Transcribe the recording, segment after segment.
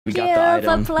We got the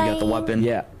item. We got the weapon.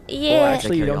 Yeah. Yeah. Well,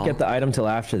 actually, you don't get the item till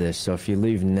after this. So if you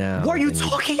leave now, what are you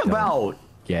talking about?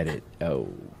 Get it? Oh,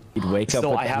 you'd wake up.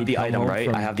 So I have the item, right?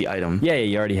 I have the item. Yeah,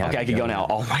 you already have. Okay, I can go now.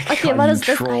 Oh my god. Okay, what is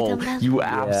this troll. item then? You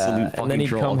absolute fucking troll. And then he'd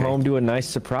come home to a nice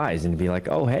surprise and be like,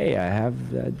 "Oh, hey, I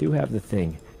do have the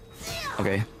thing."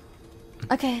 Okay.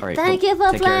 Okay. All right, Thank you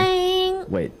for take care. playing.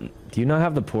 Wait, do you not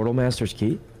have the Portal Master's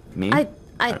key? Me? I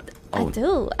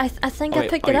do. I think I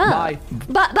picked it okay, up. bye.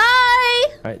 Bye.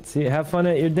 All right, see, have fun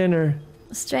at your dinner.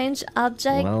 Strange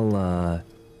object. Well,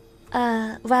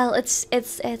 well, it's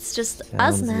just us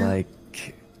sounds now. like,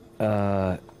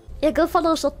 Yeah, go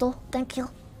follow Shoto. Thank you.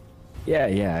 yeah,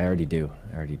 I already do.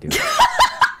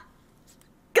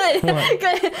 Good.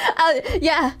 Good.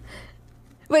 Yeah.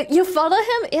 Wait, you follow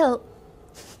him? Ew.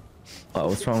 Oh,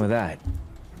 what's wrong with that?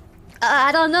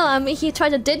 I don't know. I mean, he tried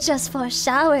to ditch us for a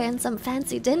shower and some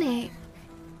fancy dinner.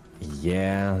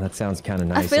 Yeah, that sounds kind of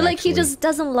nice. I feel like he actually. just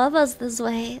doesn't love us this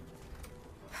way.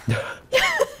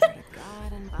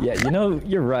 Yeah, you know,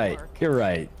 you're right.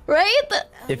 Right?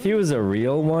 If he was a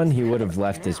real one, he would have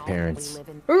left his parents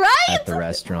Right? at the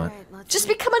restaurant. Just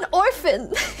become an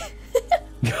orphan.